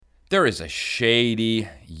There is a shady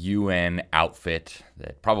UN outfit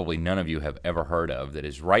that probably none of you have ever heard of that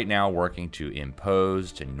is right now working to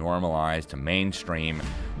impose, to normalize, to mainstream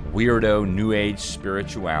weirdo New Age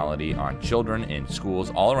spirituality on children in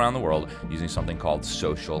schools all around the world using something called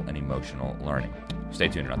social and emotional learning. Stay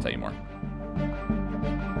tuned and I'll tell you more.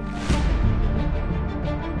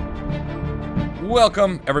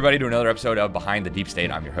 Welcome, everybody, to another episode of Behind the Deep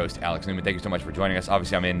State. I'm your host, Alex Newman. Thank you so much for joining us.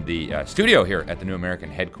 Obviously, I'm in the studio here at the New American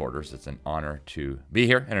headquarters. It's an honor to be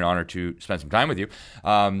here and an honor to spend some time with you.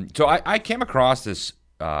 So I came across this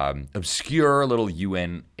obscure little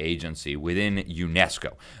UN agency within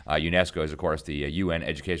UNESCO. UNESCO is, of course, the UN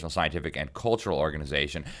Educational, Scientific, and Cultural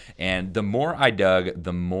Organization. And the more I dug,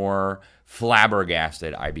 the more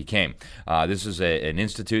flabbergasted I became. This is an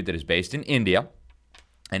institute that is based in India.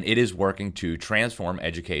 And it is working to transform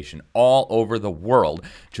education all over the world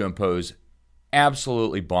to impose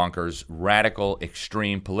absolutely bonkers, radical,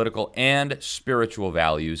 extreme political and spiritual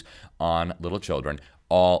values on little children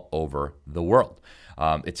all over the world.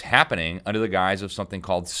 It's happening under the guise of something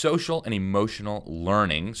called social and emotional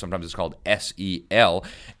learning. Sometimes it's called SEL.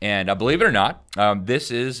 And believe it or not, this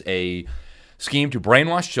is a scheme to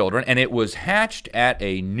brainwash children, and it was hatched at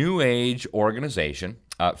a New Age organization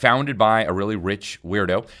founded by a really rich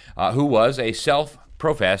weirdo who was a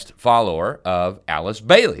self-professed follower of Alice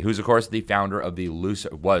Bailey, who's of course the founder of the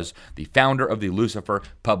Lucifer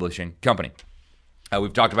Publishing Company.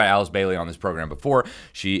 We've talked about Alice Bailey on this program before.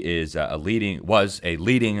 She is was a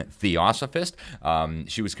leading theosophist.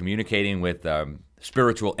 She was communicating with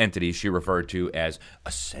spiritual entities she referred to as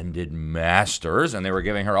ascended masters, and they were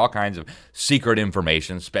giving her all kinds of secret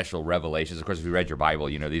information, special revelations. Of course, if you read your Bible,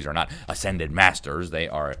 you know these are not ascended masters. They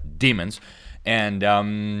are demons. And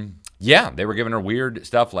they were giving her weird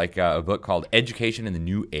stuff like a book called Education in the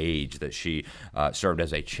New Age that she served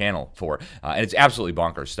as a channel for. And it's absolutely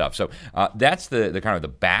bonkers stuff. So that's the kind of the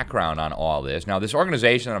background on all this. Now, this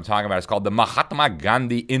organization that I'm talking about is called the Mahatma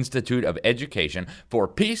Gandhi Institute of Education for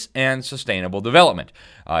Peace and Sustainable Development.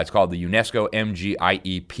 It's called the UNESCO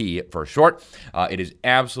MGIEP for short. It is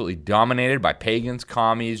absolutely dominated by pagans,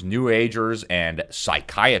 commies, New Agers, and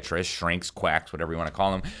psychiatrists, shrinks, quacks, whatever you want to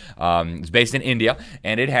call them. It's based in India,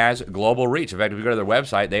 and it has global reach. In fact, if you go to their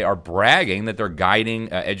website, they are bragging that they're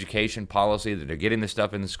guiding education policy, that they're getting this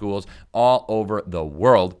stuff in the schools all over the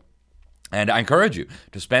world. And I encourage you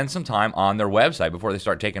to spend some time on their website before they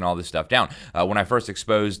start taking all this stuff down. When I first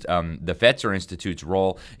exposed the Fetzer Institute's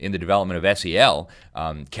role in the development of SEL,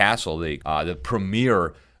 Castle, the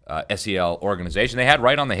premier SEL organization, they had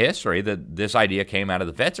right on the history that this idea came out of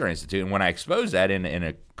the Fetzer Institute. And when I exposed that in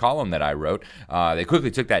a column that I wrote, they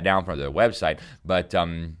quickly took that down from their website. But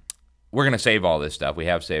we're going to save all this stuff. We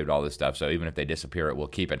have saved all this stuff, so even if they disappear, it will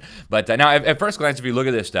keep it. But now, at first glance, if you look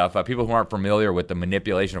at this stuff, people who aren't familiar with the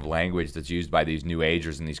manipulation of language that's used by these New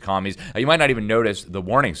Agers and these commies, you might not even notice the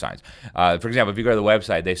warning signs. For example, if you go to the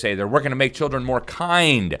website, they say they're working to make children more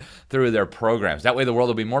kind through their programs. That way the world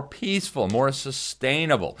will be more peaceful, more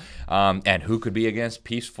sustainable. And who could be against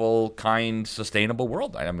peaceful, kind, sustainable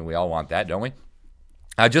world? I mean, we all want that, don't we?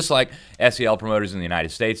 Just like SEL promoters in the United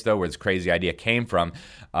States, though, where this crazy idea came from,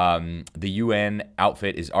 the UN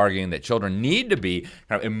outfit is arguing that children need to be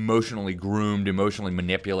kind of emotionally groomed, emotionally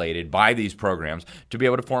manipulated by these programs to be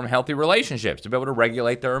able to form healthy relationships, to be able to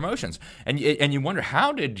regulate their emotions. And you wonder,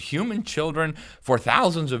 how did human children for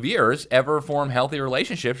thousands of years ever form healthy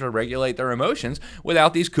relationships or regulate their emotions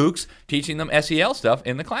without these kooks teaching them SEL stuff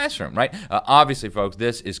in the classroom, right? Obviously, folks,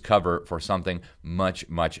 this is cover for something much,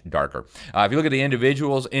 much darker. If you look at the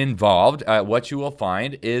individuals involved, what you will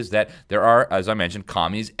find is that there are, as I mentioned,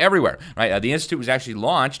 commies everywhere. Right? The institute was actually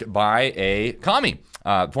launched by a commie.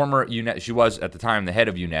 She was at the time the head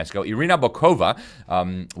of UNESCO, Irina Bokova.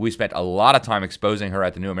 We spent a lot of time exposing her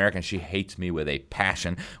at the New American. She hates me with a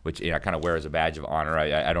passion, which I kind of wear as a badge of honor.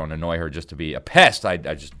 I don't annoy her just to be a pest. I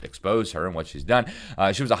just expose her and what she's done.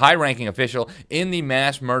 She was a high-ranking official in the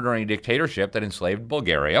mass murdering dictatorship that enslaved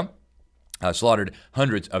Bulgaria. Slaughtered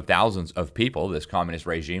hundreds of thousands of people, this communist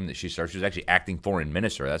regime that she served. She was actually acting foreign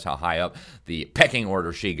minister. That's how high up the pecking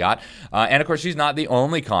order she got. And, of course, she's not the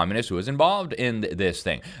only communist who was involved in this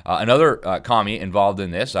thing. Another commie involved in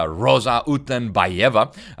this, Rosa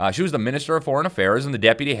Utenbayeva, she was the Minister of Foreign Affairs and the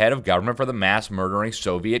deputy head of government for the mass-murdering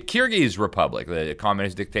Soviet Kyrgyz Republic, the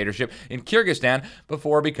communist dictatorship in Kyrgyzstan,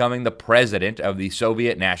 before becoming the president of the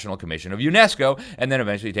Soviet National Commission of UNESCO, and then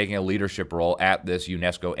eventually taking a leadership role at this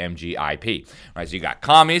UNESCO MGIP. Right, so you got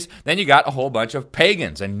commies, then you got a whole bunch of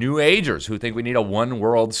pagans and New Agers who think we need a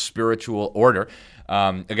one-world spiritual order.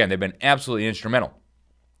 Again, they've been absolutely instrumental.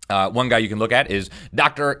 One guy you can look at is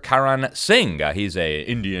Dr. Karan Singh. He's an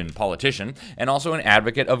Indian politician and also an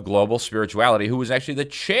advocate of global spirituality who was actually the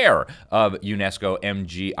chair of UNESCO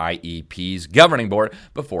MGIEP's governing board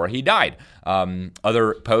before he died.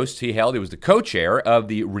 Other posts he held, he was the co-chair of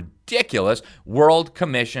the ridiculous World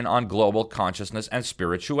Commission on Global Consciousness and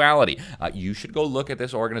Spirituality. You should go look at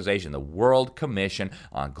this organization, the World Commission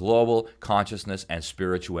on Global Consciousness and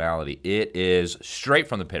Spirituality. It is straight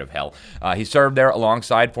from the pit of hell. He served there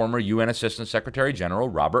alongside former UN Assistant Secretary General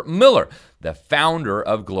Robert Miller, the founder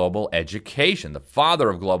of global education, the father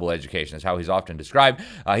of global education is how he's often described.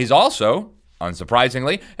 He's also,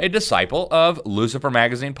 unsurprisingly, a disciple of Lucifer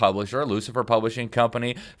Magazine publisher, Lucifer Publishing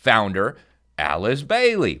Company founder, Alice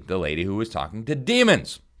Bailey, the lady who was talking to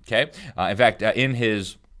demons. Okay, in fact, in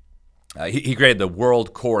his he created the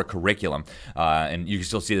World Core Curriculum, and you can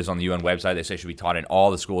still see this on the UN website. They say it should be taught in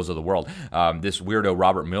all the schools of the world. This weirdo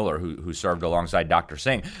Robert Miller, who served alongside Dr.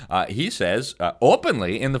 Singh, he says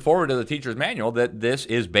openly in the foreword of the teacher's manual that this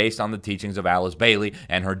is based on the teachings of Alice Bailey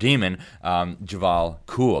and her demon, Jewel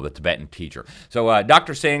Kuhl, the Tibetan teacher. So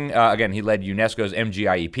Dr. Singh, again, he led UNESCO's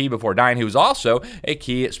MGIEP before dying. He was also a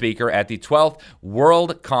key speaker at the 12th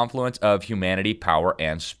World Confluence of Humanity, Power,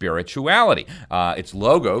 and Spirituality. Its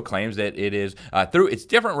logo claims that it is, through its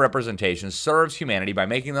different representations, serves humanity by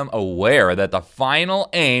making them aware that the final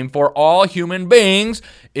aim for all human beings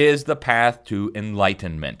is the path to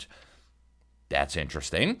enlightenment. That's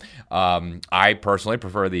interesting. I personally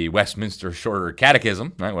prefer the Westminster Shorter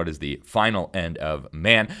Catechism, right? What is the final end of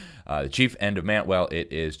man? The chief end of man, well,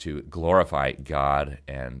 it is to glorify God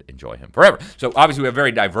and enjoy Him forever. So obviously we have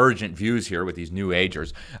very divergent views here with these New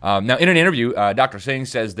Agers. Now, in an interview, Dr. Singh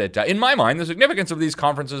says that, in my mind, the significance of these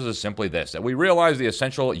conferences is simply this, that we realize the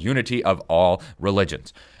essential unity of all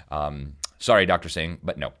religions. Sorry, Dr. Singh,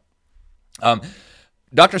 but no.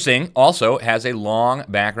 Dr. Singh also has a long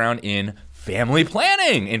background in family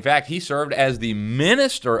planning. In fact, he served as the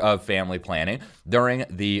Minister of Family Planning during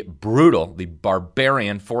the brutal, the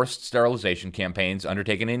barbarian forced sterilization campaigns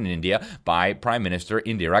undertaken in India by Prime Minister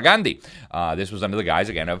Indira Gandhi. This was under the guise,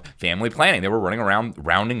 again, of family planning. They were running around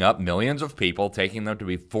rounding up millions of people, taking them to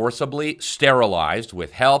be forcibly sterilized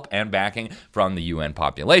with help and backing from the UN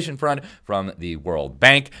Population Fund, from the World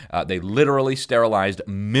Bank. They literally sterilized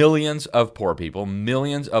millions of poor people,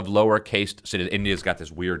 millions of lower caste citizens. India's got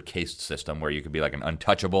this weird caste system where you could be like an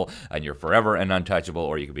untouchable and you're forever an untouchable,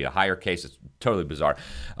 or you could be a higher caste. It's totally bizarre.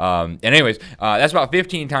 Anyways, that's about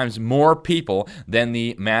 15 times more people than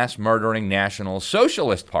the mass murdering National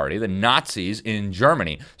Socialist Party, the Nazis in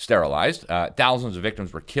Germany, sterilized. Thousands of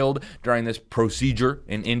victims were killed during this procedure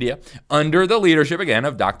in India under the leadership, again,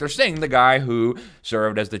 of Dr. Singh, the guy who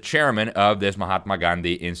served as the chairman of this Mahatma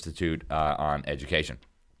Gandhi Institute on Education.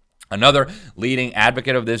 Another leading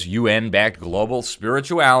advocate of this UN-backed global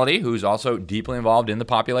spirituality, who's also deeply involved in the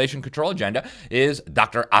population control agenda, is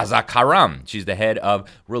Dr. Aza Karam. She's the head of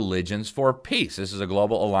Religions for Peace. This is a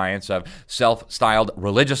global alliance of self-styled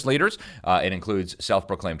religious leaders. It includes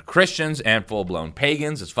self-proclaimed Christians and full-blown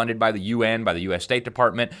pagans. It's funded by the UN, by the U.S. State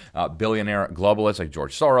Department, billionaire globalists like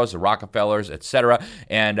George Soros, the Rockefellers, etc.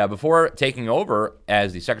 And before taking over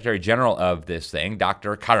as the Secretary General of this thing,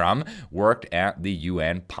 Dr. Karam worked at the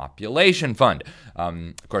UN Population Fund.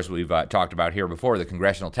 Of course, we've talked about here before the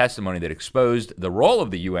congressional testimony that exposed the role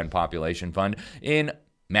of the UN Population Fund in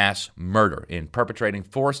mass murder, in perpetrating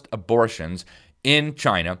forced abortions in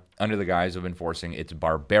China under the guise of enforcing its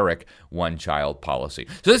barbaric one-child policy.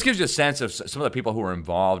 So this gives you a sense of some of the people who are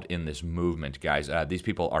involved in this movement, guys. These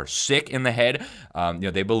people are sick in the head.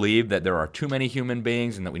 They believe that there are too many human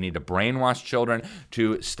beings and that we need to brainwash children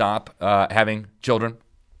to stop having children.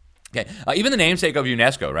 Okay. Even the namesake of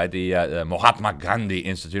UNESCO, right, the Mahatma Gandhi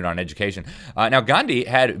Institute on Education. Now, Gandhi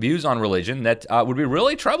had views on religion that would be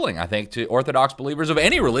really troubling, I think, to Orthodox believers of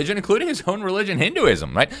any religion, including his own religion,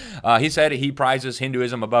 Hinduism, right? He said he prizes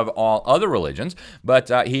Hinduism above all other religions, but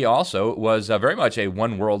he also was very much a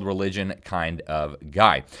one-world religion kind of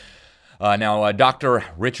guy. Now, Dr.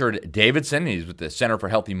 Richard Davidson, he's with the Center for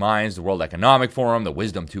Healthy Minds, the World Economic Forum, the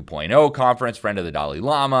Wisdom 2.0 Conference, friend of the Dalai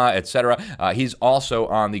Lama, etc. He's also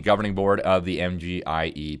on the governing board of the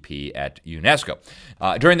MGIEP at UNESCO.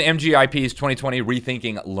 During the MGIEP's 2020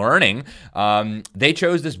 Rethinking Learning, they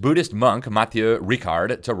chose this Buddhist monk, Mathieu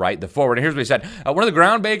Ricard, to write the foreword. And here's what he said. One of the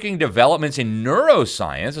groundbreaking developments in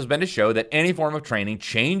neuroscience has been to show that any form of training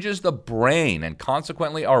changes the brain and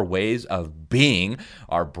consequently our ways of being.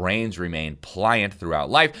 Our brains remain pliant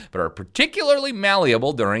throughout life, but are particularly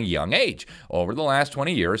malleable during young age. Over the last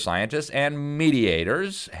 20 years, scientists and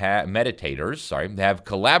meditators have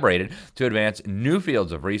collaborated to advance new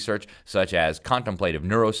fields of research such as contemplative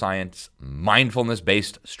neuroscience,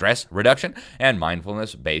 mindfulness-based stress reduction, and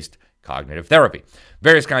mindfulness-based cognitive therapy.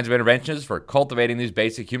 Various kinds of interventions for cultivating these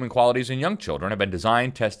basic human qualities in young children have been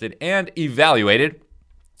designed, tested, and evaluated,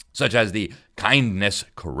 such as the kindness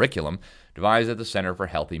curriculum devised at the Center for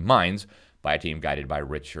Healthy Minds by a team guided by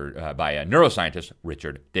neuroscientist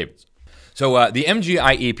Richard Davidson. So the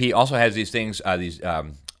MGIEP also has these things,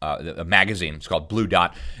 a magazine. It's called Blue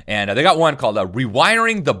Dot. And they got one called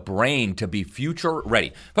Rewiring the Brain to be Future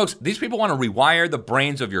Ready. Folks, these people want to rewire the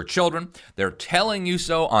brains of your children. They're telling you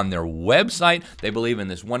so on their website. They believe in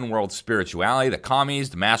this one world spirituality. The commies,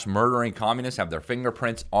 the mass murdering communists have their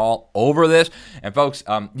fingerprints all over this. And folks,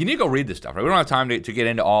 you need to go read this stuff. Right? We don't have time to get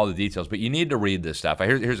into all the details, but you need to read this stuff.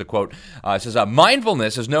 Here's a quote. It says,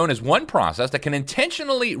 mindfulness is known as one process that can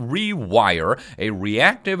intentionally rewire a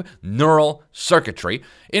reactive neural circuitry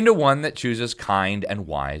into one that chooses kind and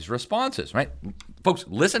wise responses, right? Folks,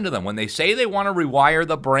 listen to them. When they say they want to rewire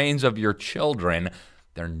the brains of your children,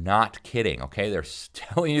 they're not kidding, okay? They're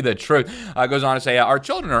telling you the truth. It goes on to say, our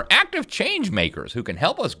children are active change makers who can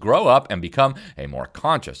help us grow up and become a more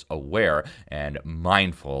conscious, aware, and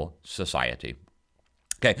mindful society.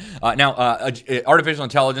 Okay, now artificial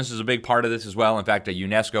intelligence is a big part of this as well. In fact,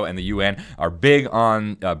 UNESCO and the UN are big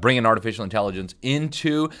on bringing artificial intelligence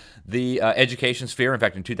into the education sphere. In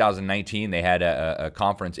fact, in 2019, they had a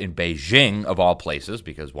conference in Beijing, of all places,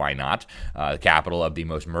 because why not? The capital of the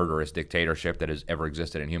most murderous dictatorship that has ever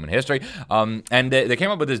existed in human history. And they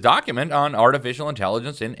came up with this document on artificial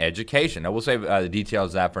intelligence in education. Now, we'll save the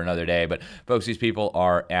details of that for another day, but folks, these people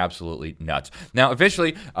are absolutely nuts. Now,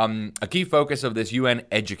 officially, a key focus of this UN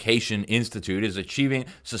Education Institute is achieving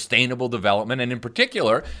sustainable development, and in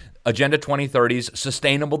particular, Agenda 2030's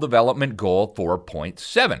Sustainable Development Goal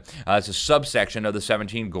 4.7. It's a subsection of the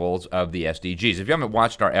 17 goals of the SDGs. If you haven't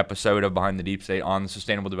watched our episode of Behind the Deep State on the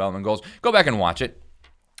Sustainable Development Goals, go back and watch it.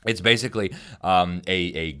 It's basically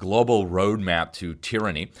a global roadmap to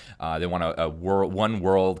tyranny. They want a one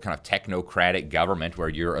world kind of technocratic government where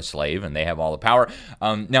you're a slave and they have all the power.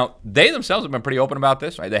 Now, they themselves have been pretty open about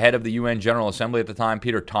this. Right? The head of the UN General Assembly at the time,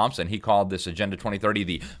 Peter Thompson, he called this Agenda 2030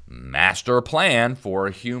 the master plan for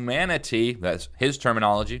humanity. That's his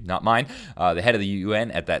terminology, not mine. The head of the UN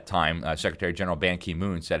at that time, Secretary General Ban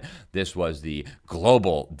Ki-moon, said this was the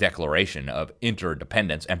global declaration of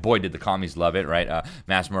interdependence. And boy, did the commies love it, right?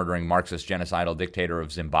 Mass-murdering Marxist genocidal dictator of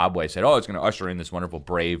Zimbabwe said, it's going to usher in this wonderful,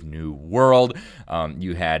 brave new world.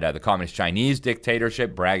 You had the communist Chinese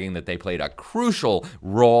dictatorship bragging that they played a crucial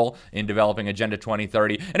role in developing Agenda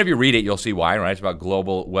 2030. And if you read it, you'll see why, right? It's about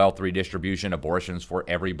global wealth redistribution, abortions for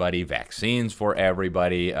everybody, vaccines for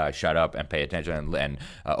everybody, shut up and pay attention and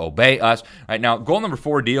obey us. Right now, goal number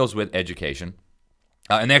 4 deals with education.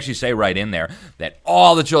 And they actually say right in there that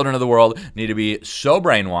all the children of the world need to be so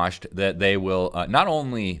brainwashed that they will not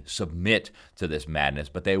only submit to this madness,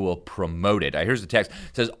 but they will promote it. Here's the text.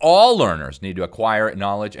 It says, all learners need to acquire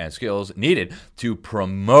knowledge and skills needed to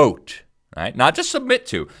promote, right? Not just submit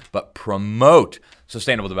to, but promote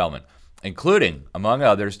sustainable development, including, among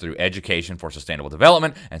others, through education for sustainable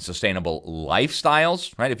development and sustainable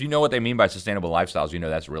lifestyles, right? If you know what they mean by sustainable lifestyles, you know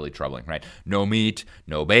that's really troubling, right? No meat,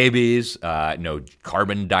 no babies, no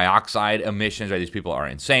carbon dioxide emissions, right? These people are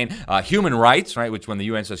insane. Human rights, right? Which when the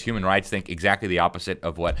UN says human rights, think exactly the opposite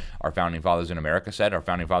of what our founding fathers in America said. Our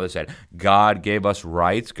founding fathers said, God gave us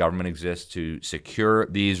rights. Government exists to secure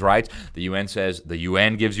these rights. The UN says the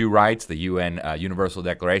UN gives you rights. The UN Universal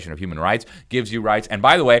Declaration of Human Rights gives you rights. And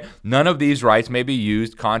by the way, none of these rights may be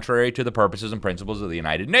used contrary to the purposes and principles of the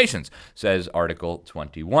United Nations, says Article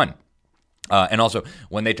 21. And also,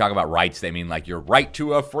 when they talk about rights, they mean like your right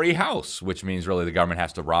to a free house, which means really the government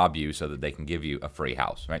has to rob you so that they can give you a free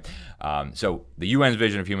house, right? So the UN's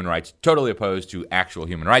vision of human rights, totally opposed to actual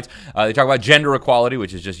human rights. They talk about gender equality,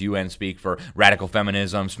 which is just UN speak for radical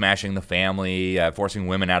feminism, smashing the family, forcing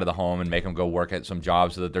women out of the home and make them go work at some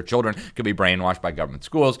jobs so that their children could be brainwashed by government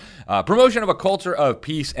schools. Promotion of a culture of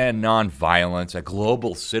peace and nonviolence, a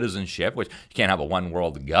global citizenship, which you can't have a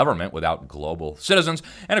one-world government without global citizens.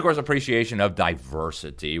 And, of course, appreciation of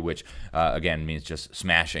diversity, which, again, means just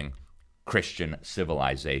smashing Christian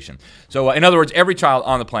civilization. So in other words, every child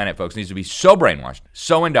on the planet, folks, needs to be so brainwashed,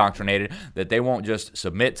 so indoctrinated that they won't just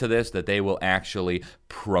submit to this, that they will actually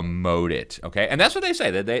promote it, okay? And that's what they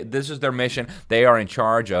say, that this is their mission. They are in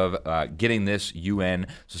charge of getting this UN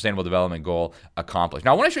Sustainable Development Goal accomplished.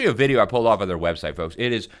 Now, I want to show you a video I pulled off of their website, folks.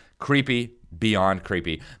 It is creepy, beyond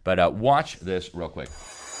creepy, but watch this real quick.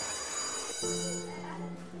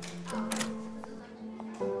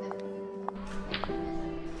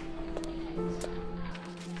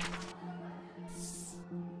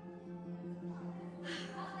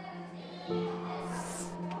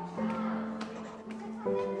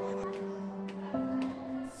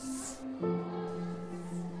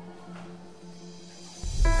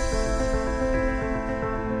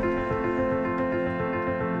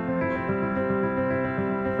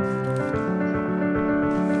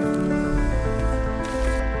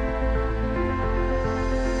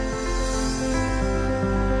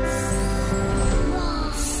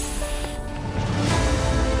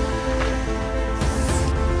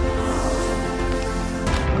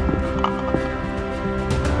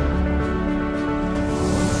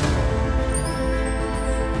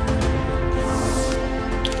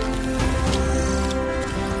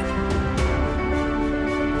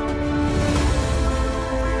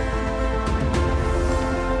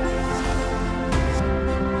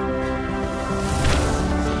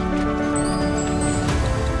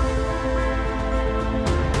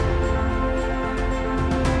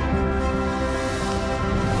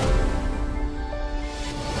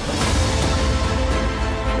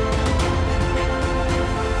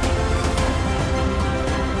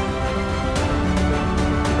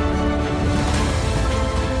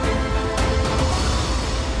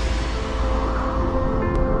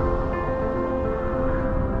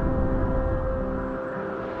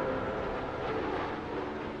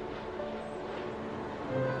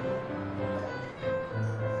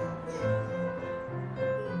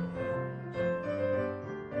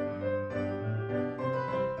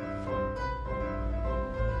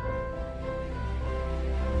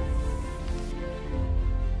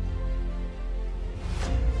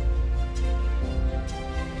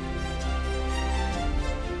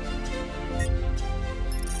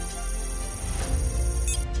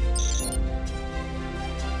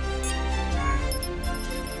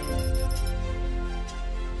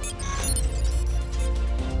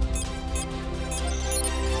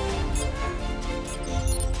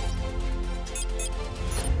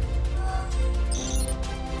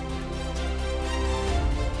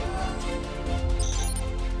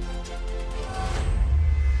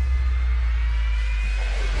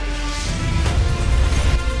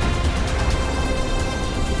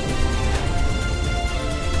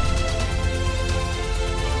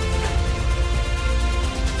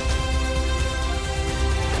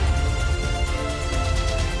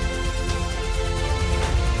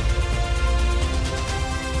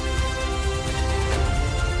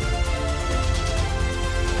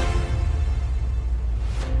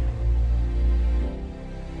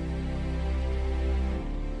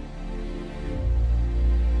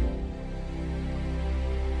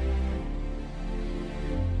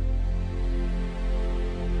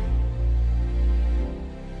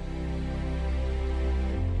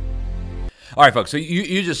 All right, folks, so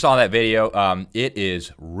you just saw that video. It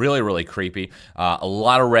is really, really creepy. A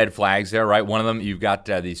lot of red flags there, right? One of them, you've got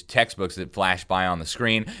these textbooks that flash by on the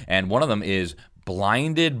screen, and one of them is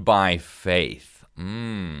Blinded by Faith.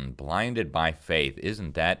 Blinded by Faith.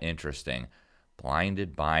 Isn't that interesting?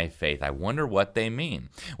 Blinded by faith. I wonder what they mean.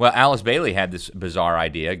 Well, Alice Bailey had this bizarre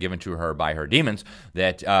idea given to her by her demons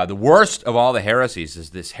that the worst of all the heresies is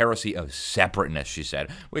this heresy of separateness, she said,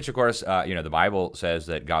 which, of course, the Bible says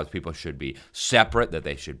that God's people should be separate, that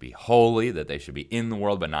they should be holy, that they should be in the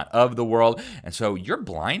world but not of the world. And so you're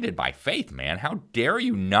blinded by faith, man. How dare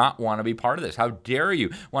you not want to be part of this? How dare you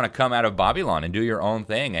want to come out of Babylon and do your own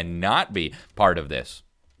thing and not be part of this?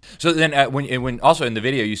 So then when also in the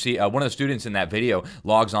video, you see one of the students in that video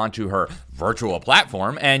logs onto her virtual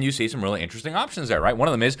platform, and you see some really interesting options there, right? One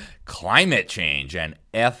of them is climate change and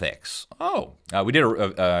ethics. We did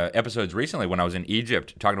episodes recently when I was in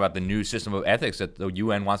Egypt talking about the new system of ethics that the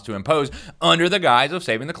UN wants to impose under the guise of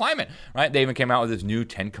saving the climate, right? They even came out with this new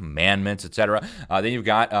 10 commandments, etc. Then you've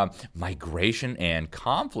got migration and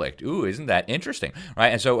conflict. Ooh, isn't that interesting, right?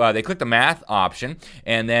 And so they click the math option,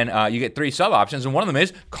 and then you get 3 sub-options, and one of them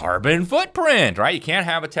is carbon footprint, right? You can't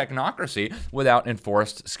have a technocracy without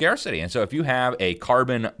enforced scarcity. And so if you have a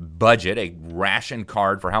carbon budget, a ration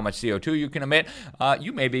card for how much CO2 you can emit,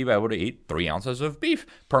 you may be able to eat 3 ounces of beef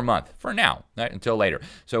per month for now, right, until later.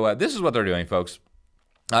 So this is what they're doing, folks.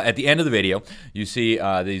 At the end of the video, you see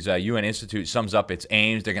these UN Institute sums up its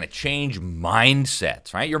aims. They're going to change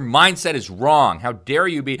mindsets, right? Your mindset is wrong. How dare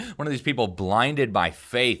you be one of these people blinded by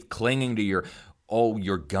faith, clinging to your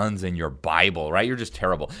guns and your Bible, right? You're just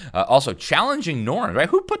terrible. Also, challenging norms, right?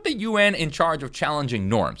 Who put the UN in charge of challenging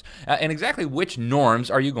norms? And exactly which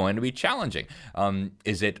norms are you going to be challenging?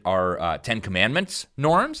 Is it our 10 Commandments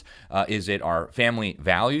norms? Is it our family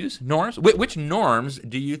values norms? Which norms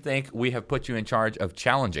do you think we have put you in charge of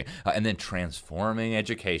challenging? And then transforming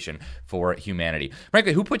education for humanity.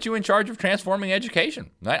 Frankly, who put you in charge of transforming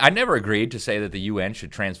education? Right? I never agreed to say that the UN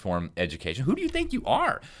should transform education. Who do you think you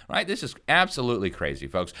are? Right? This is absolutely crazy,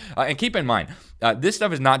 folks. And keep in mind, this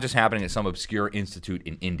stuff is not just happening at some obscure institute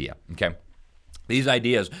in India, okay? These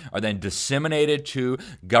ideas are then disseminated to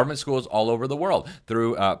government schools all over the world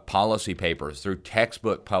through policy papers, through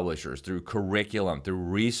textbook publishers, through curriculum, through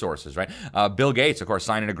resources, right? Bill Gates, of course,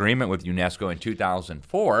 signed an agreement with UNESCO in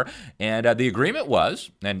 2004, and the agreement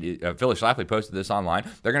was, and Phyllis Schlafly posted this online,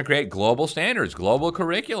 they're going to create global standards, global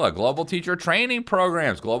curricula, global teacher training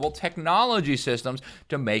programs, global technology systems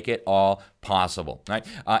to make it all possible, right?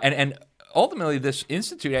 And ultimately, this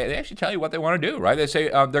institute, they actually tell you what they want to do, right? They say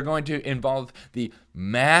they're going to involve the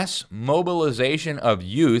mass mobilization of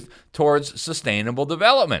youth towards sustainable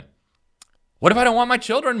development. What if I don't want my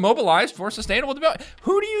children mobilized for sustainable development?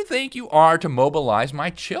 Who do you think you are to mobilize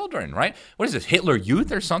my children, right? What is this, Hitler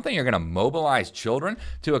Youth or something? You're going to mobilize children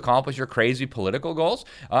to accomplish your crazy political goals?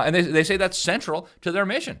 And they say that's central to their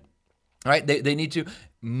mission. Right? They need to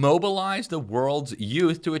mobilize the world's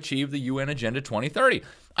youth to achieve the UN Agenda 2030.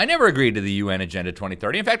 I never agreed to the UN Agenda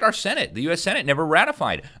 2030. In fact, our Senate, the U.S. Senate, never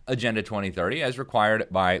ratified Agenda 2030 as required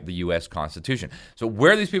by the U.S. Constitution. So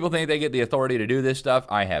where these people think they get the authority to do this stuff,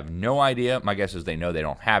 I have no idea. My guess is they know they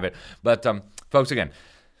don't have it. But folks, again,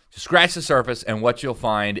 scratch the surface, and what you'll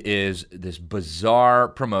find is this bizarre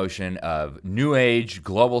promotion of New Age,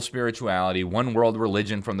 global spirituality, one world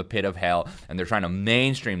religion from the pit of hell, and they're trying to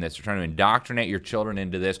mainstream this. They're trying to indoctrinate your children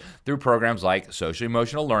into this through programs like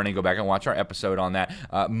social-emotional learning. Go back and watch our episode on that.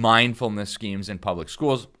 Mindfulness schemes in public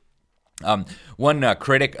schools. One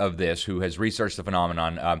critic of this who has researched the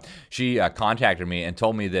phenomenon, she contacted me and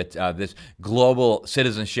told me that this global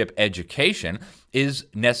citizenship education is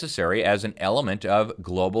necessary as an element of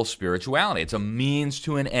global spirituality. It's a means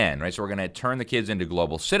to an end, right? So we're going to turn the kids into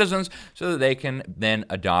global citizens so that they can then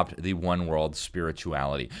adopt the one world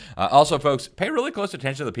spirituality. Also, folks, pay really close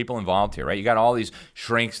attention to the people involved here, right? You got all these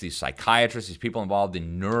shrinks, these psychiatrists, these people involved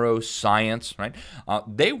in neuroscience, right?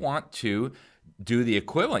 They want to do the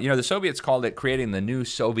equivalent. You know, the Soviets called it creating the new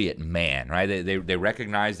Soviet man, right? They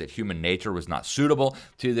recognized that human nature was not suitable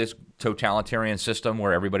to this totalitarian system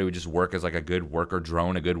where everybody would just work as like a good worker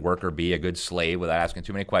drone, a good worker bee, a good slave without asking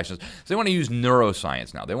too many questions. So they want to use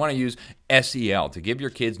neuroscience now. They want to use SEL to give your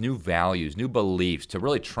kids new values, new beliefs, to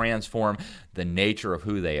really transform the nature of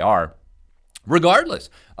who they are, regardless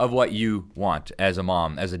of what you want as a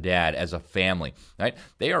mom, as a dad, as a family, right?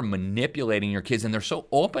 They are manipulating your kids, and they're so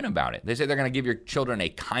open about it. They say they're going to give your children a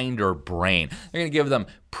kinder brain. They're going to give them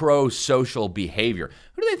pro-social behavior.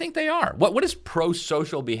 Who do they think they are? What does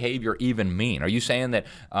pro-social behavior even mean? Are you saying that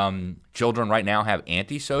children right now have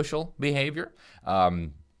antisocial behavior?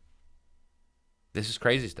 This is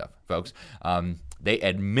crazy stuff, folks. They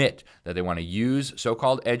admit that they want to use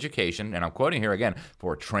so-called education, and I'm quoting here again,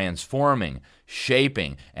 for transforming,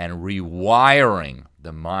 shaping, and rewiring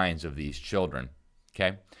the minds of these children,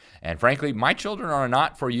 okay? And frankly, my children are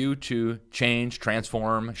not for you to change,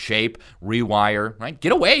 transform, shape, rewire, right?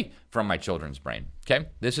 Get away from my children's brain, okay?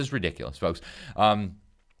 This is ridiculous, folks.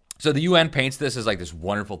 So the UN paints this as like this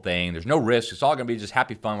wonderful thing. There's no risk. It's all going to be just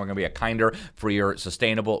happy fun. We're going to be a kinder, freer,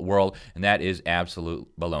 sustainable world. And that is absolute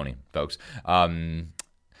baloney, folks.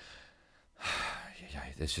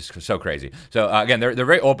 It's just so crazy. So again, they're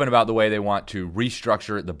very open about the way they want to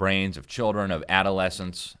restructure the brains of children, of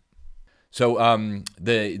adolescents. So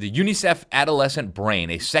the UNICEF Adolescent Brain,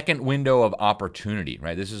 a second window of opportunity,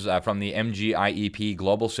 right? This is from the MGIEP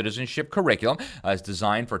Global Citizenship Curriculum. It's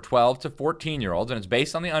designed for 12 to 14-year-olds, and it's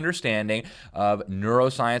based on the understanding of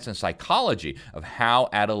neuroscience and psychology of how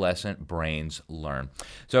adolescent brains learn.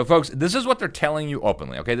 So, folks, this is what they're telling you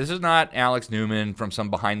openly, okay? This is not Alex Newman from some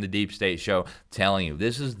Behind the Deep State show telling you.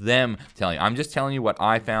 This is them telling you. I'm just telling you what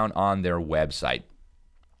I found on their website.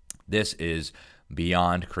 This is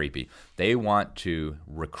beyond creepy. They want to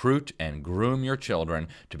recruit and groom your children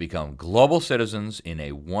to become global citizens in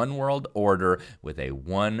a one-world order with a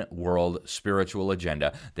one-world spiritual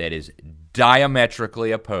agenda that is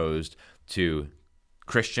diametrically opposed to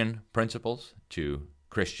Christian principles, to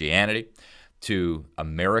Christianity, to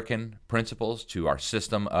American principles, to our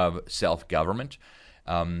system of self-government.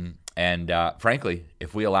 Frankly,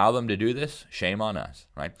 if we allow them to do this, shame on us,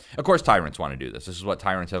 right? Of course, tyrants want to do this. This is what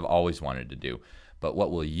tyrants have always wanted to do. But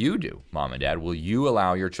what will you do, mom and dad? Will you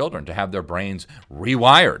allow your children to have their brains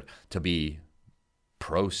rewired to be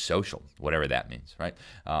pro-social, whatever that means, right?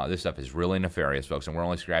 This stuff is really nefarious, folks, and we're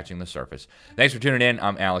only scratching the surface. Thanks for tuning in.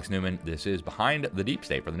 I'm Alex Newman. This is Behind the Deep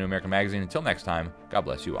State for the New American Magazine. Until next time, God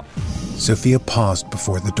bless you all. Sophia paused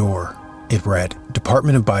before the door. It read,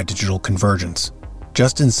 Department of Bidigital Convergence.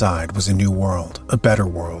 Just inside was a new world, a better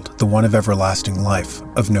world, the one of everlasting life,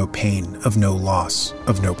 of no pain, of no loss,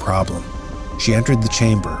 of no problem. She entered the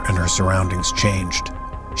chamber and her surroundings changed.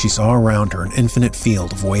 She saw around her an infinite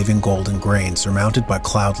field of waving golden grain surmounted by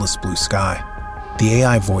cloudless blue sky. The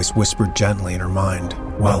AI voice whispered gently in her mind,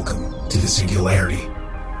 Welcome to the singularity.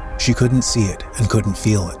 She couldn't see it and couldn't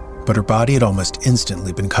feel it, but her body had almost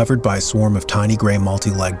instantly been covered by a swarm of tiny gray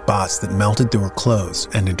multi-legged bots that melted through her clothes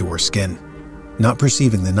and into her skin. Not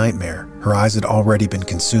perceiving the nightmare, her eyes had already been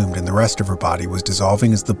consumed and the rest of her body was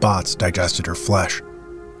dissolving as the bots digested her flesh.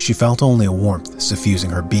 She felt only a warmth suffusing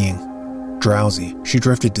her being. Drowsy, she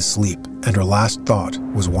drifted to sleep, and her last thought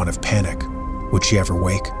was one of panic. Would she ever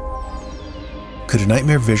wake? Could a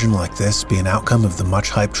nightmare vision like this be an outcome of the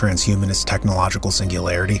much-hyped transhumanist technological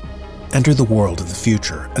singularity? Enter the world of the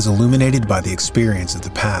future as illuminated by the experience of the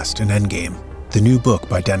past in Endgame, the new book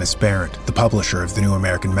by Dennis Barrett, the publisher of the New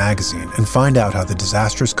American Magazine, and find out how the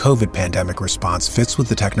disastrous COVID pandemic response fits with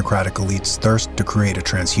the technocratic elite's thirst to create a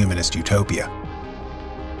transhumanist utopia.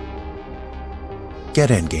 Get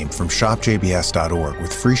Endgame from shopjbs.org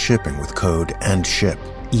with free shipping with code ENDSHIP,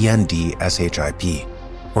 ENDSHIP.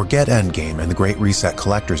 Or get Endgame and the Great Reset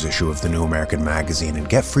Collector's issue of the New American Magazine and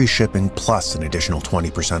get free shipping plus an additional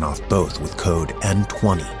 20% off both with code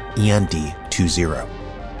END20, END20.